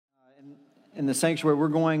in the sanctuary, we're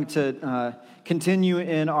going to continue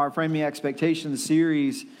in our Framing Expectations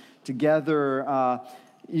series together.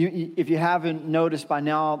 If you haven't noticed by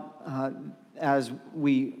now, as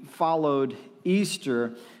we followed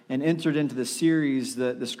Easter and entered into the series,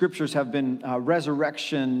 the scriptures have been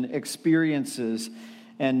resurrection experiences.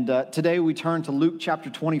 And today we turn to Luke chapter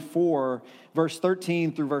 24, verse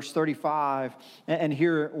 13 through verse 35, and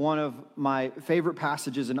hear one of my favorite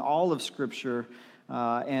passages in all of Scripture,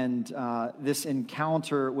 and this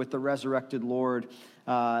encounter with the resurrected Lord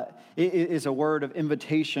is a word of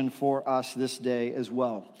invitation for us this day as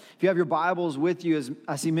well. If you have your Bibles with you, as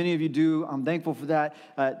I see many of you do, I'm thankful for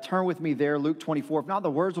that. Turn with me there, Luke 24. If not,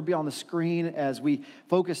 the words will be on the screen as we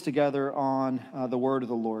focus together on the word of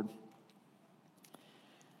the Lord.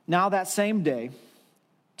 Now that same day,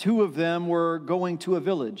 two of them were going to a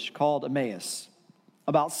village called Emmaus,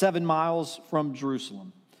 about 7 miles from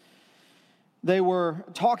Jerusalem. They were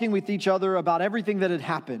talking with each other about everything that had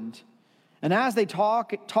happened. And as they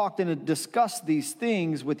talked and discussed these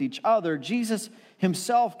things with each other, Jesus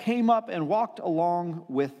himself came up and walked along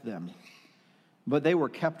with them. But they were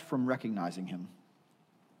kept from recognizing him.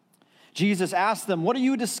 Jesus asked them, "What are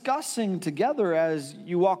you discussing together as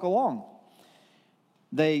you walk along?"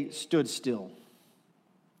 They stood still,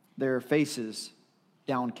 their faces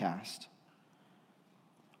downcast.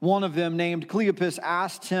 One of them, named Cleopas,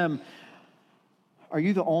 asked him, "Are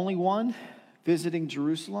you the only one visiting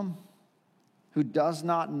Jerusalem who does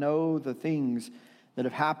not know the things that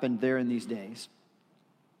have happened there in these days?"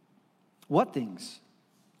 "What things?"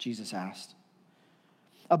 Jesus asked.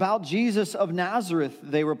 "About Jesus of Nazareth,"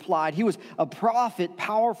 they replied. "He was a prophet,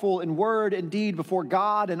 powerful in word and deed before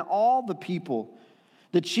God and all the people.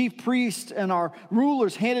 The chief priests and our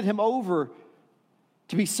rulers handed him over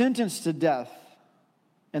to be sentenced to death,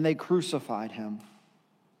 and they crucified him.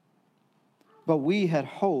 But we had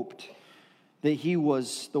hoped that he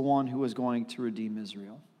was the one who was going to redeem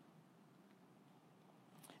Israel."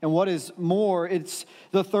 And what is more, it's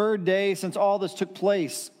the third day since all this took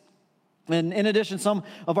place. And in addition, some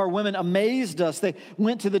of our women amazed us. They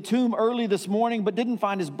went to the tomb early this morning but didn't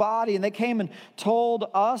find his body. And they came and told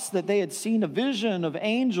us that they had seen a vision of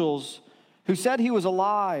angels who said he was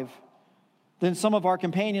alive. Then some of our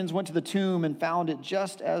companions went to the tomb and found it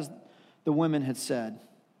just as the women had said,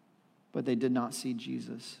 but they did not see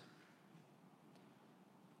Jesus.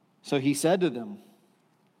 So he said to them,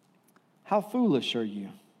 "How foolish are you?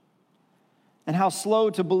 And how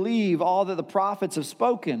slow to believe all that the prophets have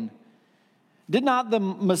spoken? Did not the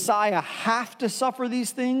Messiah have to suffer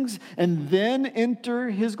these things and then enter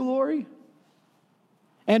his glory?"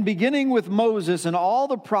 And beginning with Moses and all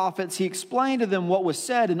the prophets, he explained to them what was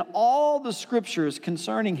said in all the scriptures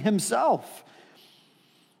concerning himself.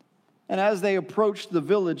 And as they approached the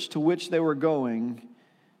village to which they were going,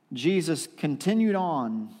 Jesus continued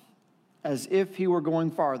on as if he were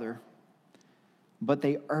going farther. But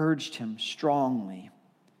they urged him strongly,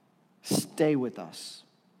 "Stay with us,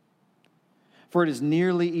 for it is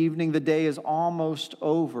nearly evening, the day is almost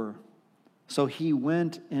over." So he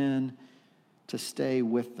went in to stay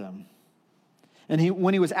with them. And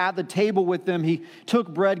when he was at the table with them, he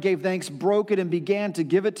took bread, gave thanks, broke it, and began to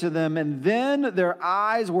give it to them. And then their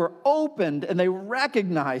eyes were opened, and they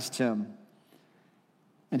recognized him.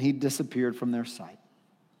 And he disappeared from their sight.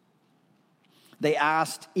 They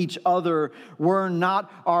asked each other, "Were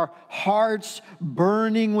not our hearts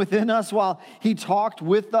burning within us while he talked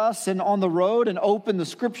with us and on the road and opened the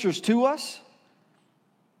scriptures to us?"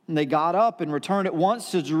 And they got up and returned at once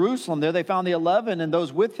to Jerusalem. There they found the 11 and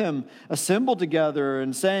those with him assembled together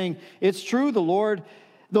and saying, "It's true, the Lord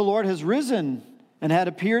has risen and had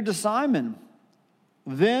appeared to Simon."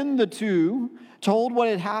 Then the two told what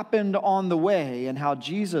had happened on the way and how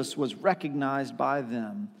Jesus was recognized by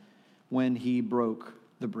them when he broke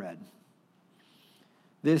the bread.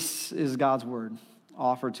 This is God's word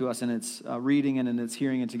offered to us in its reading and in its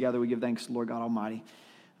hearing, and together we give thanks to Lord God Almighty.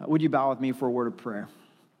 Would you bow with me for a word of prayer?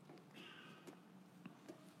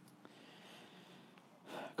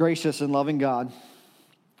 Gracious and loving God,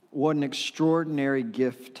 what an extraordinary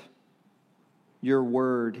gift your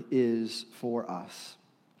word is for us.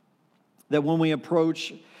 That when we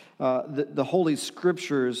approach the Holy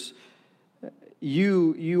Scriptures,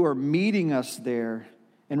 you are meeting us there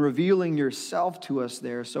and revealing yourself to us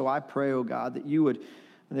there. So I pray, oh God, that you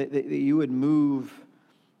would move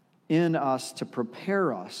in us to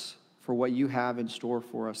prepare us for what you have in store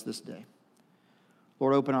for us this day.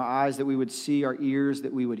 Lord, open our eyes that we would see, our ears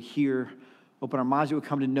that we would hear. Open our minds that we would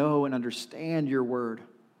come to know and understand your word.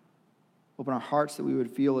 Open our hearts that we would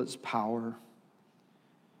feel its power.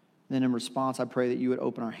 Then in response, I pray that you would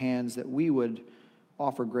open our hands, that we would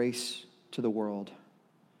offer grace to the world.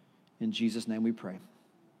 In Jesus' name we pray.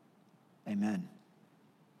 Amen.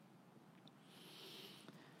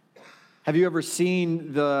 Have you ever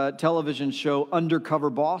seen the television show Undercover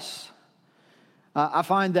Boss? I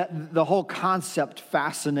find that the whole concept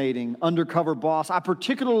fascinating, Undercover Boss. I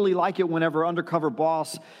particularly like it whenever Undercover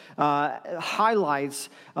Boss highlights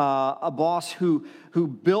a boss who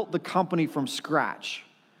built the company from scratch.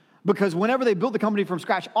 Because whenever they built the company from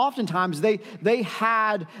scratch, oftentimes they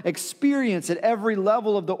had experience at every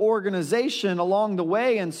level of the organization along the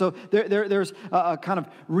way. And so there's a kind of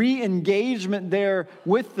re-engagement there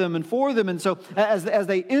with them and for them. And so as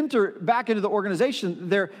they enter back into the organization,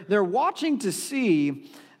 they're watching to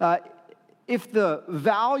see if the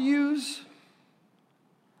values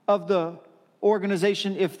of the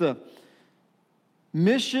organization, if the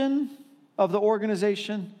mission of the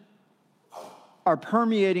organization are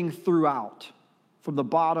permeating throughout, from the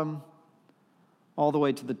bottom all the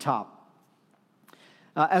way to the top.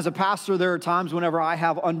 As a pastor, there are times whenever I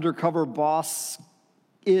have undercover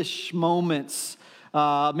boss-ish moments,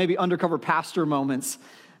 maybe undercover pastor moments.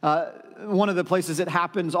 One of the places it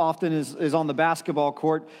happens often is on the basketball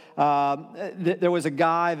court. There was a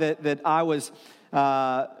guy that I was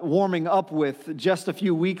warming up with just a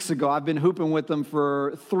few weeks ago. I've been hooping with him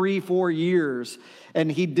for 3-4 years,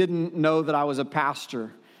 and he didn't know that I was a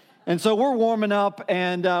pastor. And so we're warming up,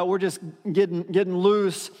 and we're just getting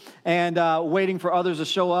loose and waiting for others to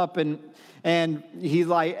show up. And he's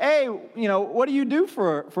like, "Hey, what do you do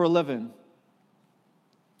for a living?"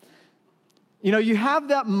 You have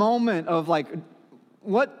that moment of like,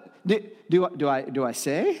 what do I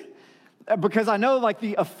say? Because I know like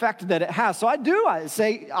the effect that it has. So I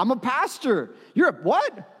say, I'm a pastor. You're a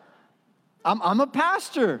what? I'm a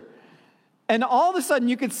pastor. And all of a sudden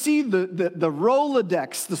you could see the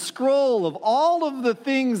Rolodex, the scroll of all of the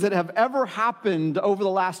things that have ever happened over the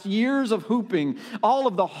last years of hooping, all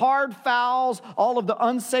of the hard fouls, all of the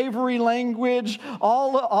unsavory language,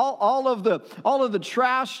 all of the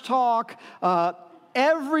trash talk,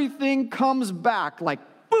 everything comes back like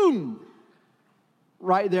boom,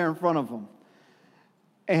 right there in front of them.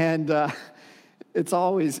 And it's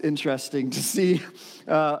always interesting to see,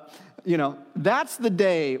 that's the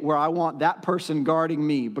day where I want that person guarding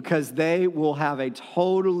me, because they will have a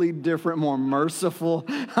totally different, more merciful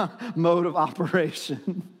mode of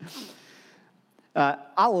operation.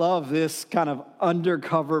 I love this kind of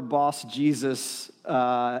undercover boss Jesus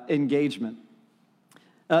engagement.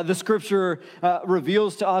 The scripture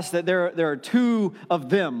reveals to us that there are two of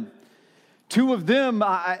them. Two of them,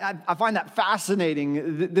 I find that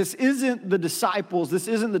fascinating. This isn't the disciples. This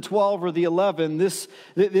isn't the 12 or the 11. This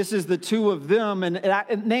is the two of them, and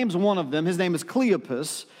it names one of them. His name is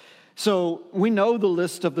Cleopas. So we know the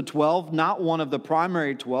list of the 12, not one of the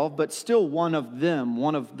primary 12, but still one of them,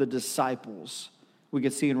 one of the disciples. We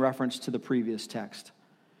could see in reference to the previous text.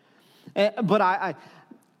 But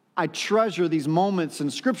I treasure these moments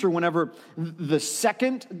in Scripture whenever the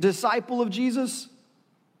second disciple of Jesus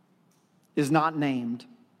is not named.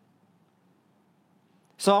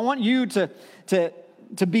 So I want you to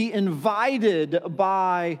be invited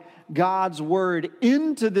by God's word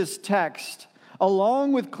into this text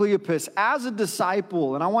along with Cleopas as a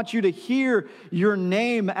disciple. And I want you to hear your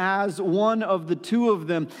name as one of the two of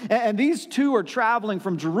them. And these two are traveling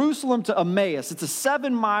from Jerusalem to Emmaus. It's a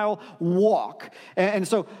 7-mile walk. And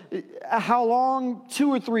so how long? 2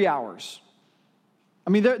 or 3 hours. I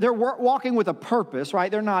mean, they're walking with a purpose,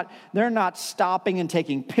 right? They're not stopping and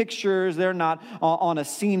taking pictures. They're not on a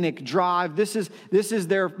scenic drive. This is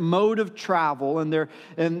their mode of travel, and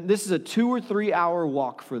this is a 2 or 3 hour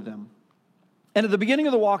walk for them. And at the beginning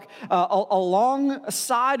of the walk,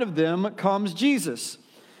 alongside of them comes Jesus.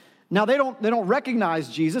 Now they don't recognize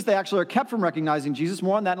Jesus. They actually are kept from recognizing Jesus.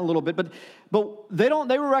 More on that in a little bit. But they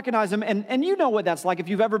will recognize him. And you know what that's like if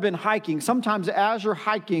you've ever been hiking. Sometimes as you're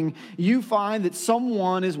hiking, you find that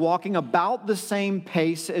someone is walking about the same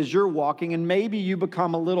pace as you're walking, and maybe you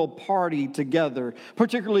become a little party together,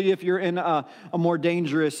 particularly if you're in a more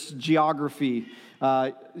dangerous geography,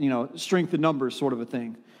 strength in numbers sort of a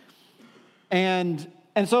thing. And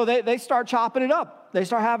so they start chopping it up. They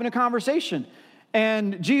start having a conversation.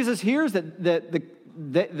 And Jesus hears that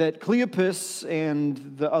Cleopas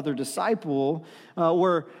and the other disciple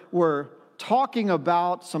were talking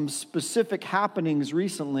about some specific happenings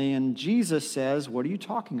recently, and Jesus says, "What are you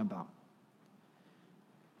talking about?"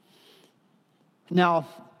 Now,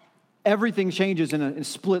 everything changes in a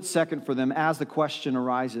split second for them as the question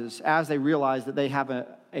arises, as they realize that they have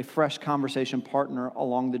a fresh conversation partner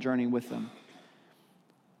along the journey with them.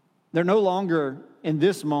 They're no longer, in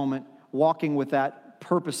this moment, walking with that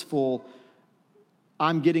purposeful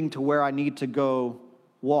I'm getting to where I need to go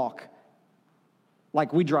walk,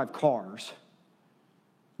 like we drive cars.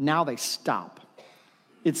 Now they stop.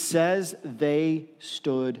 It says they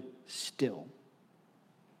stood still.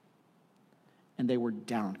 And they were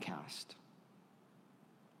downcast.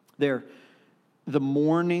 The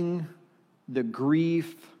mourning, the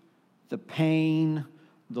grief, the pain,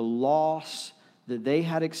 the loss that they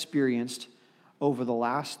had experienced over the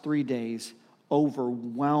last 3 days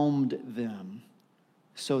overwhelmed them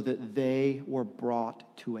so that they were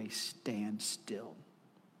brought to a standstill.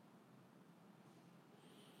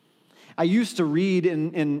 I used to read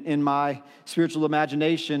in my spiritual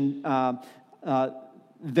imagination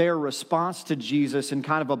their response to Jesus in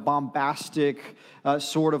kind of a bombastic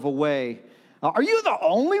sort of a way. Are you the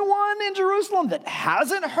only one in Jerusalem that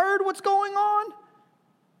hasn't heard what's going on?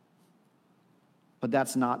 But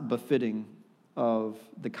that's not befitting of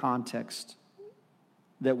the context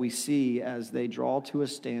that we see as they draw to a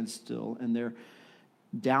standstill and they're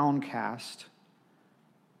downcast.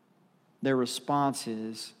 Their response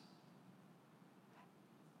is,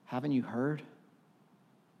 haven't you heard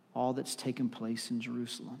all that's taken place in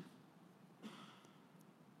Jerusalem?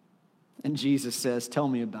 And Jesus says, tell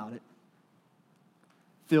me about it.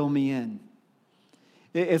 Fill me in.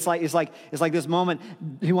 It's like this moment.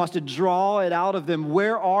 He wants to draw it out of them.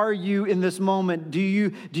 Where are you in this moment? Do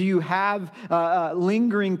you have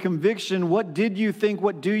lingering conviction? What did you think?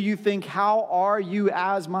 What do you think? How are you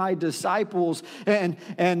as my disciples?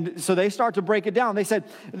 And so they start to break it down. They said,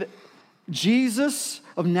 Jesus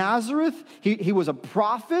of Nazareth, he was a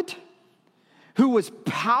prophet who was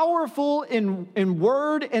powerful in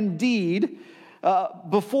word and deed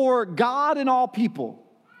before God and all people.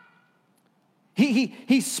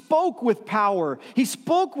 He spoke with power. He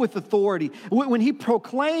spoke with authority. When he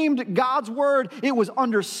proclaimed God's word, it was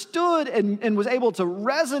understood and was able to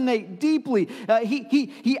resonate deeply.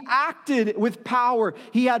 He acted with power.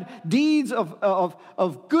 He had deeds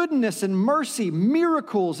of goodness and mercy,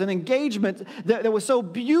 miracles and engagement that was so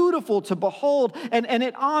beautiful to behold. And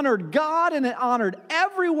it honored God and it honored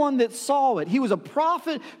everyone that saw it. He was a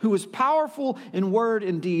prophet who was powerful in word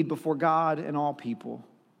and deed before God and all people.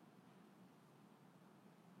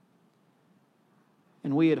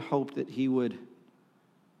 And we had hoped that he would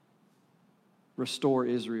restore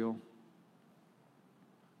Israel.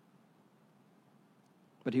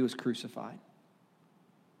 But he was crucified.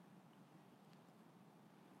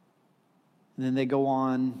 And then they go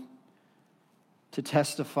on to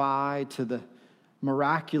testify to the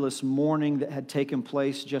miraculous mourning that had taken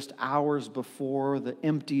place just hours before, the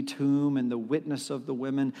empty tomb and the witness of the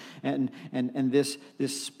women, and this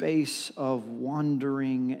space of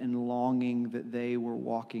wondering and longing that they were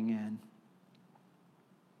walking in.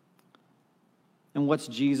 And what's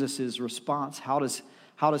Jesus' response? How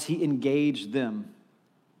does he engage them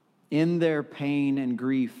in their pain and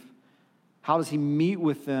grief? How does he meet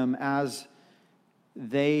with them as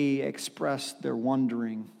they express their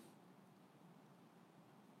wondering?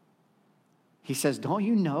 He says, don't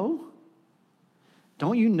you know?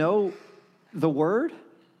 Don't you know the word?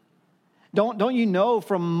 Don't you know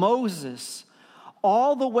from Moses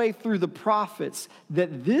all the way through the prophets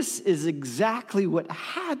that this is exactly what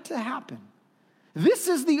had to happen? This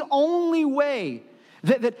is the only way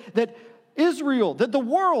that Israel, that the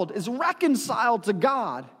world is reconciled to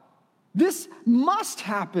God. This must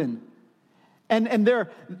happen. And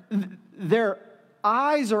their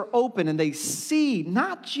eyes are open and they see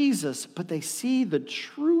not Jesus, but they see the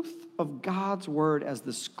truth of God's word as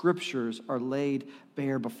the scriptures are laid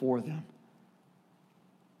bare before them.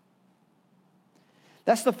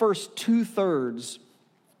 That's the first 2/3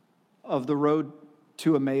 of the road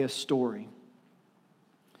to Emmaus story.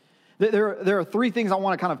 There are 3 things I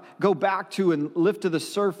want to kind of go back to and lift to the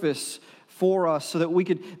surface for us so that we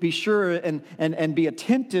could be sure and be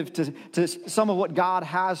attentive to some of what God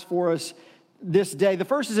has for us this day. The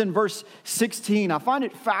first is in verse 16. I find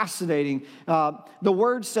it fascinating. The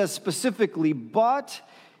word says specifically, but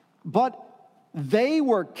they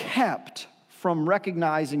were kept from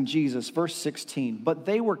recognizing Jesus. Verse 16, but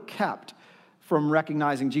they were kept from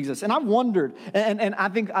recognizing Jesus. And I've wondered, and I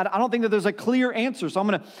don't think that there's a clear answer, so I'm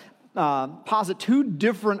going to posit 2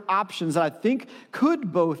 different options that I think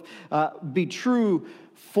could both be true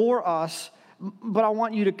for us, but I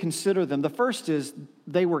want you to consider them. The first is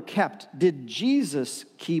they were kept. Did Jesus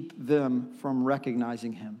keep them from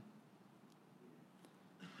recognizing him?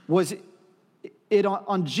 Was it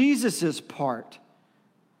on Jesus' part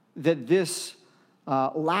that this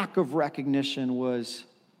lack of recognition was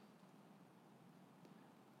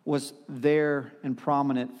there and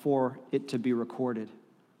prominent for it to be recorded?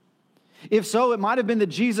 If so, it might have been that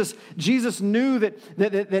Jesus knew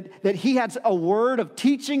that he had a word of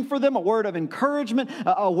teaching for them, a word of encouragement,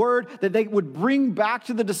 a word that they would bring back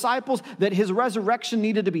to the disciples, that his resurrection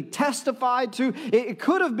needed to be testified to. It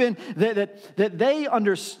could have been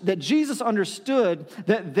that Jesus understood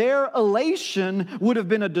that their elation would have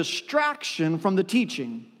been a distraction from the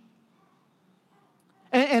teaching.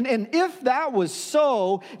 And if that was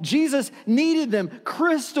so, Jesus needed them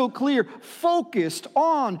crystal clear, focused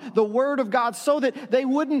on the Word of God so that they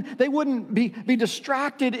wouldn't be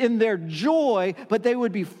distracted in their joy, but they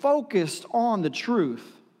would be focused on the truth.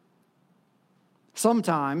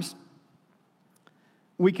 Sometimes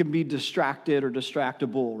we can be distracted or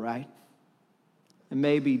distractible, right? And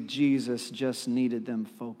maybe Jesus just needed them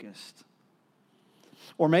focused.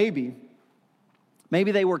 Or maybe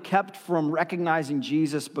they were kept from recognizing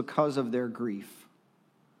Jesus because of their grief.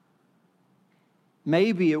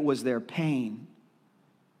 Maybe it was their pain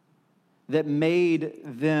that made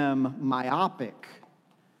them myopic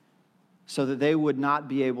so that they would not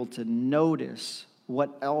be able to notice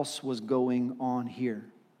what else was going on here.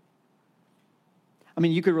 I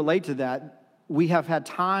mean, you could relate to that. We have had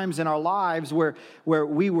times in our lives where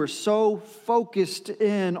we were so focused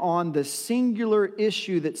in on the singular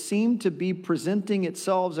issue that seemed to be presenting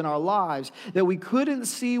itself in our lives that we couldn't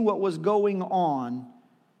see what was going on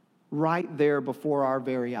right there before our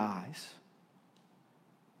very eyes.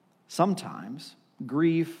 Sometimes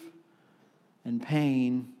grief and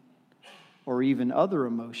pain or even other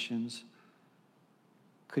emotions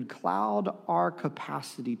could cloud our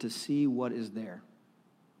capacity to see what is there.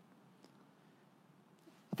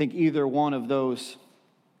 I think either one of those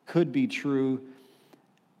could be true,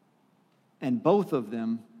 and both of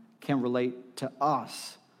them can relate to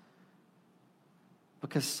us.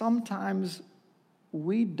 Because sometimes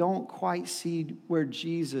we don't quite see where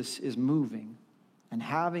Jesus is moving and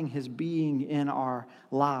having his being in our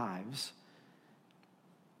lives,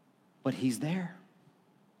 but he's there,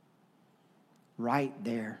 right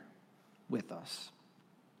there with us.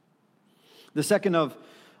 The second of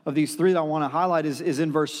these three that I want to highlight is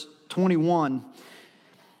in verse 21.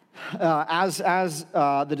 As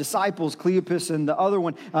the disciples, Cleopas and the other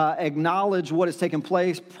one, acknowledge what has taken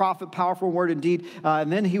place, prophet, powerful word indeed,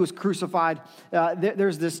 and then he was crucified.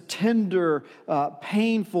 There's this tender,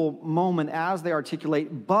 painful moment as they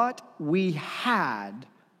articulate, but we had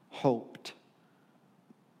hoped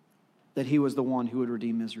that he was the one who would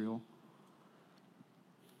redeem Israel.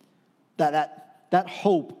 That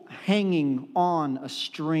hope hanging on a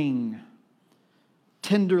string,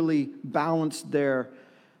 tenderly balanced there,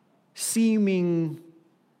 seeming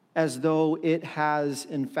as though it has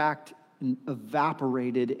in fact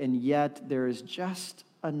evaporated, and yet there is just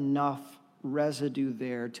enough residue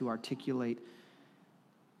there to articulate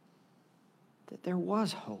that there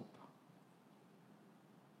was hope.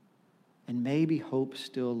 And maybe hope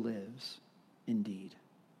still lives indeed.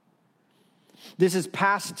 This is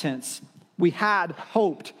past tense. We had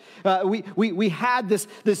hoped. We had this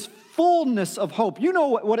fullness of hope. You know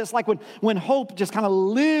what it's like when hope just kind of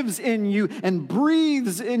lives in you and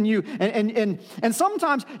breathes in you. And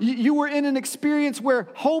sometimes you were in an experience where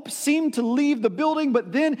hope seemed to leave the building,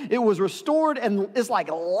 but then it was restored and it's like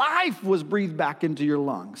life was breathed back into your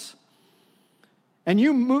lungs. And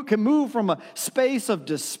you can move from a space of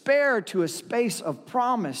despair to a space of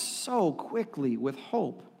promise so quickly with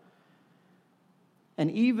hope. And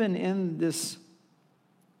even in this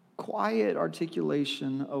quiet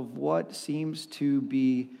articulation of what seems to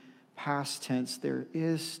be past tense, there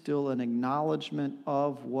is still an acknowledgement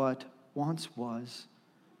of what once was.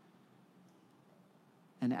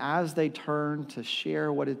 And as they turn to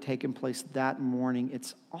share what had taken place that morning,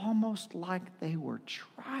 it's almost like they were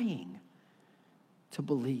trying to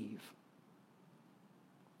believe,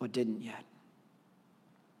 but didn't yet.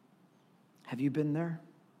 Have you been there?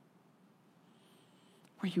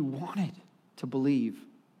 Where you wanted to believe.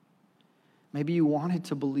 Maybe you wanted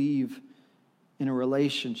to believe in a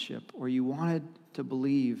relationship, or you wanted to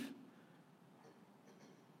believe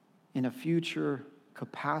in a future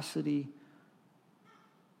capacity,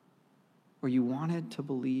 or you wanted to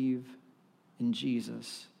believe in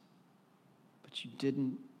Jesus, but you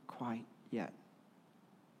didn't quite yet.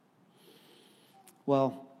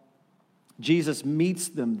 Well, Jesus meets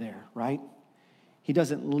them there, right? He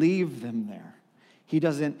doesn't leave them there. He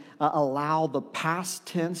doesn't allow the past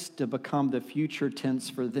tense to become the future tense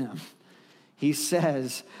for them. he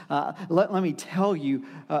says, let me tell you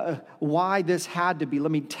why this had to be.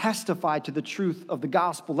 Let me testify to the truth of the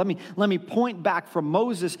gospel. Let me point back from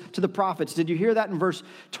Moses to the prophets. Did you hear that in verse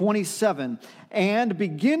 27? And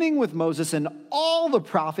beginning with Moses and all the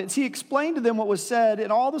prophets, he explained to them what was said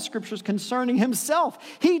in all the scriptures concerning himself.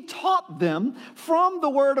 He taught them from the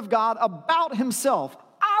word of God about himself.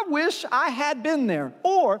 I wish I had been there,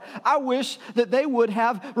 or I wish that they would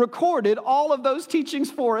have recorded all of those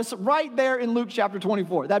teachings for us right there in Luke chapter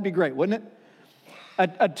 24. That'd be great, wouldn't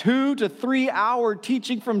it? A 2 to 3 hour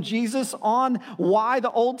teaching from Jesus on why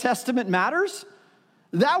the Old Testament matters?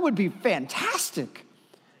 That would be fantastic.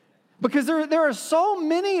 Because there are so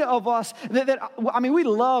many of us that we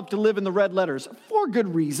love to live in the red letters for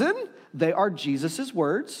good reason. They are Jesus'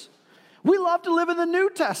 words. We love to live in the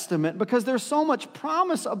New Testament because there's so much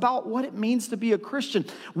promise about what it means to be a Christian.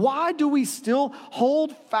 Why do we still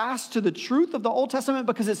hold fast to the truth of the Old Testament?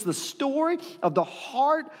 Because it's the story of the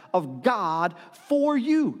heart of God for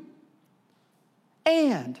you.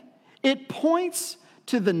 And it points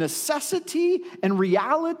to the necessity and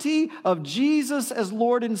reality of Jesus as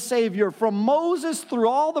Lord and Savior from Moses through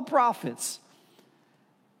all the prophets.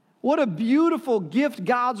 What a beautiful gift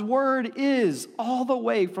God's word is, all the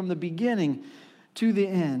way from the beginning to the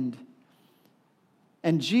end.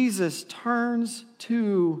 And Jesus turns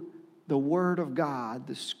to the word of God,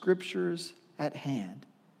 the scriptures at hand,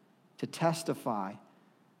 to testify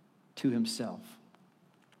to himself.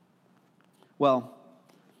 Well,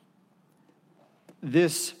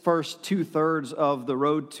 this first 2/3 of the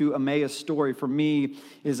Road to Emmaus story for me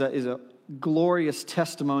is a glorious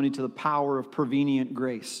testimony to the power of prevenient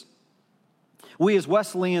grace. We as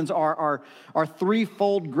Wesleyans are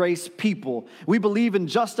threefold grace people. We believe in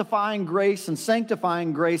justifying grace and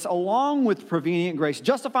sanctifying grace along with prevenient grace.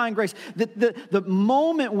 Justifying grace, the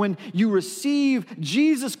moment when you receive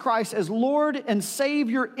Jesus Christ as Lord and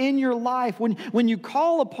Savior in your life, when you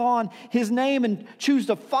call upon his name and choose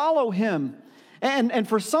to follow him. And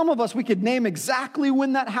for some of us, we could name exactly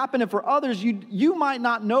when that happened. And for others, you might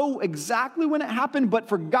not know exactly when it happened. But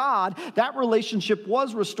for God, that relationship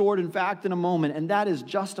was restored, in fact, in a moment. And that is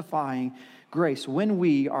justifying grace, when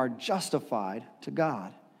we are justified to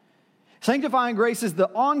God. Sanctifying grace is the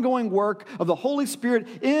ongoing work of the Holy Spirit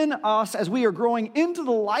in us as we are growing into the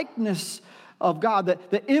likeness of God,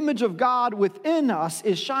 that the image of God within us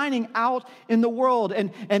is shining out in the world.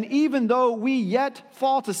 And even though we yet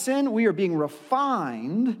fall to sin, we are being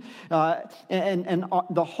refined, and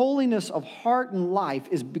the holiness of heart and life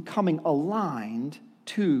is becoming aligned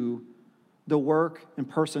to the work and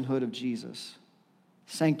personhood of Jesus.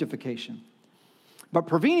 Sanctification. But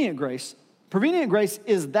prevenient grace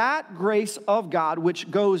is that grace of God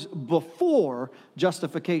which goes before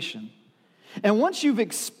justification. And once you've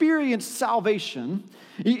experienced salvation,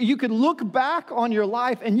 you can look back on your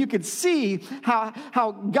life and you can see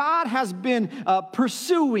how God has been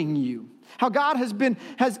pursuing you, how God has been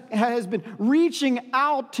reaching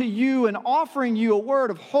out to you and offering you a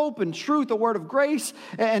word of hope and truth, a word of grace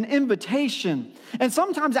and invitation. And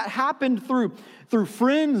sometimes that happened through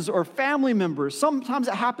friends or family members. Sometimes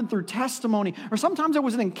it happened through testimony, or sometimes it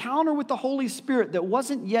was an encounter with the Holy Spirit that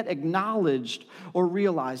wasn't yet acknowledged or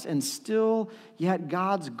realized. And still, yet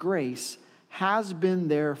God's grace has been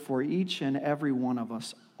there for each and every one of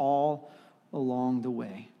us all along the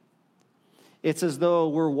way. It's as though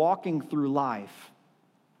we're walking through life,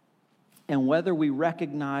 and whether we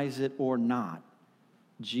recognize it or not,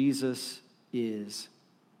 Jesus is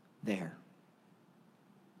there.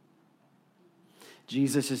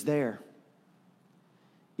 Jesus is there.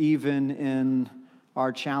 Even in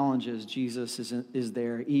our challenges, Jesus is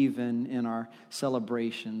there. Even in our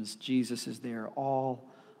celebrations, Jesus is there all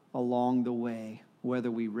along the way, whether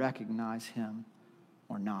we recognize him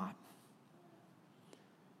or not.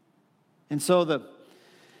 And so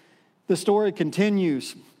the story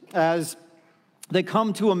continues as they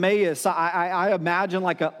come to Emmaus. I imagine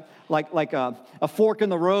like a fork in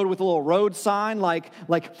the road with a little road sign, like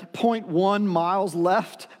 0.1 miles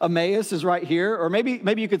left. Emmaus is right here. Or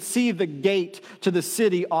maybe you could see the gate to the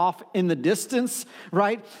city off in the distance,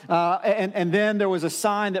 right? And then there was a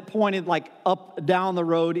sign that pointed like up down the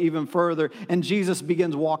road even further. And Jesus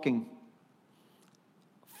begins walking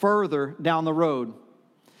further down the road.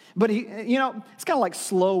 But it's kind of like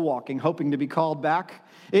slow walking, hoping to be called back.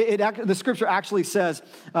 The scripture actually says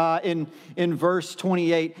in verse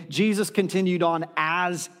 28, Jesus continued on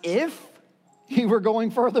as if he were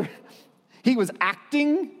going further. He was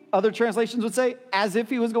acting Other translations would say, as if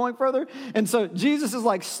he was going further. And so Jesus is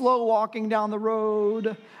like slow walking down the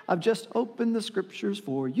road. I've just opened the scriptures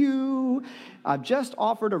for you. I've just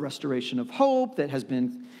offered a restoration of hope that has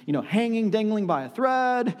been, hanging, dangling by a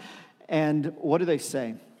thread. And what do they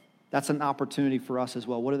say? That's an opportunity for us as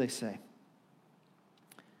well. What do they say?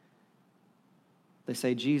 They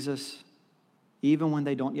say, Jesus, even when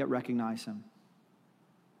they don't yet recognize him,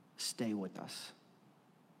 stay with us.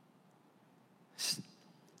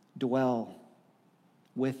 Dwell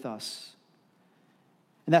with us.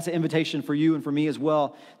 And that's an invitation for you and for me as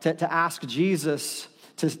well, to ask Jesus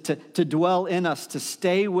to dwell in us, to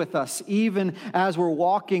stay with us, even as we're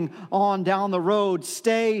walking on down the road.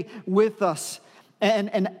 Stay with us.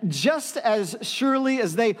 And just as surely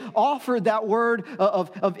as they offered that word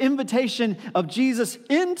of invitation of Jesus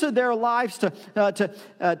into their lives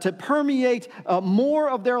to permeate more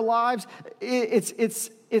of their lives,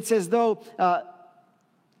 it's as though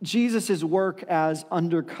Jesus' work as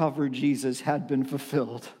undercover Jesus had been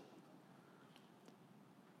fulfilled.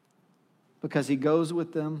 Because he goes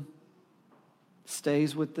with them,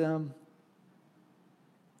 stays with them,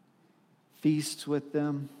 feasts with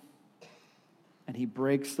them, and he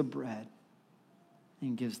breaks the bread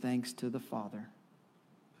and gives thanks to the Father,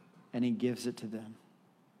 and he gives it to them.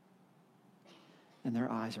 And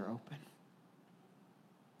their eyes are open.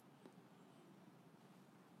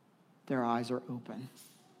 Their eyes are open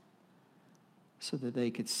so that they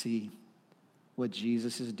could see what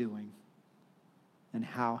Jesus is doing and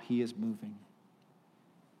how he is moving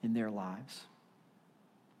in their lives.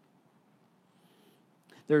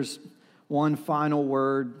 There's one final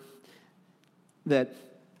word that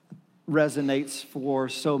resonates for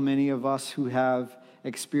so many of us who have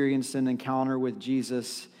experienced an encounter with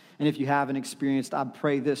Jesus. And if you haven't experienced, I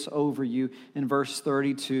pray this over you. In verse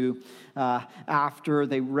 32, after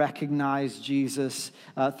they recognize Jesus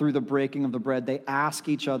through the breaking of the bread, they ask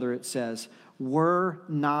each other, it says, were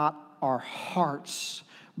not our hearts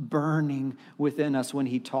burning within us when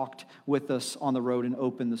he talked with us on the road and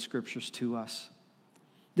opened the scriptures to us?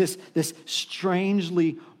 This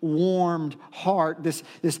strangely warmed heart, this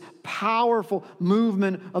powerful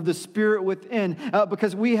movement of the Spirit within,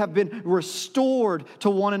 because we have been restored to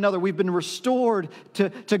one another. We've been restored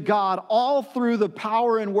to God all through the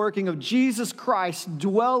power and working of Jesus Christ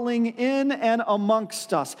dwelling in and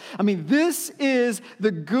amongst us. I mean, this is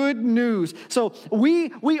the good news. So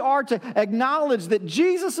we are to acknowledge that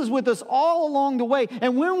Jesus is with us all along the way.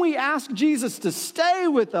 And when we ask Jesus to stay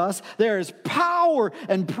with us, there is power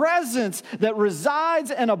and presence that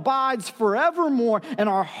resides and abides forevermore, and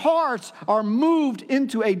our hearts are moved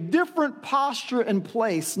into a different posture and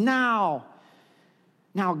place. Now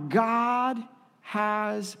God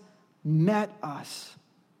has met us,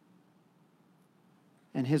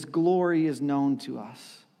 and his glory is known to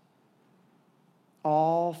us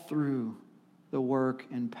all through the work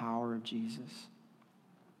and power of Jesus.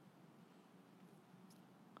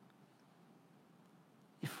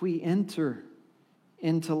 If we enter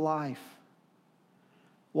into life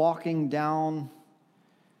walking down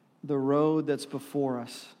the road that's before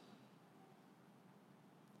us,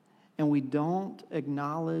 and we don't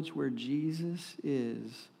acknowledge where Jesus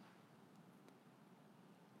is,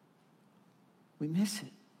 we miss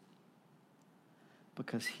it,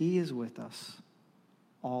 because he is with us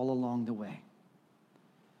all along the way.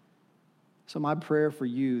 So my prayer for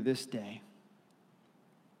you this day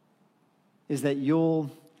is that you'll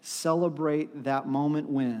celebrate that moment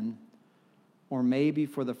when, or maybe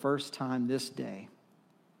for the first time this day,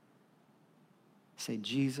 say,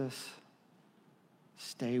 Jesus,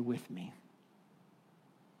 stay with me.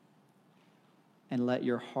 And let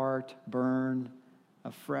your heart burn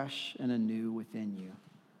afresh and anew within you.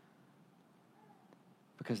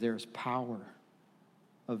 Because there is power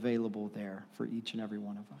available there for each and every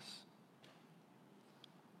one of us.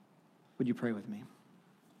 Would you pray with me?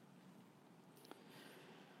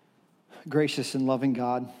 Gracious and loving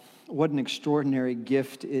God, what an extraordinary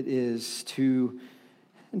gift it is to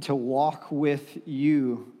walk with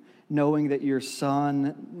you, knowing that your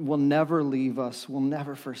Son will never leave us, will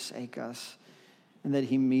never forsake us, and that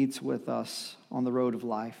he meets with us on the road of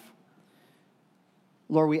life.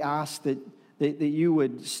 Lord, we ask that you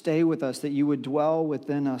would stay with us, that you would dwell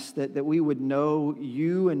within us, that we would know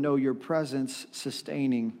you and know your presence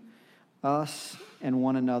sustaining us and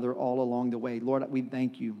one another all along the way. Lord, we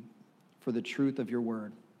thank you for the truth of your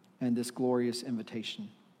word and this glorious invitation.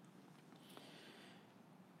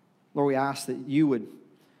 Lord, we ask that you would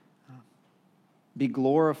be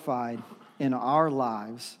glorified in our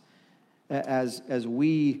lives as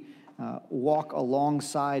we walk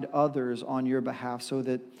alongside others on your behalf, so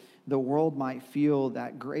that the world might feel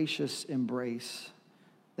that gracious embrace,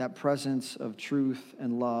 that presence of truth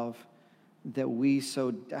and love that we so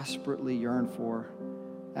desperately yearn for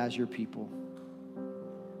as your people.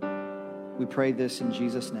 We pray this in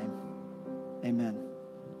Jesus' name. Amen.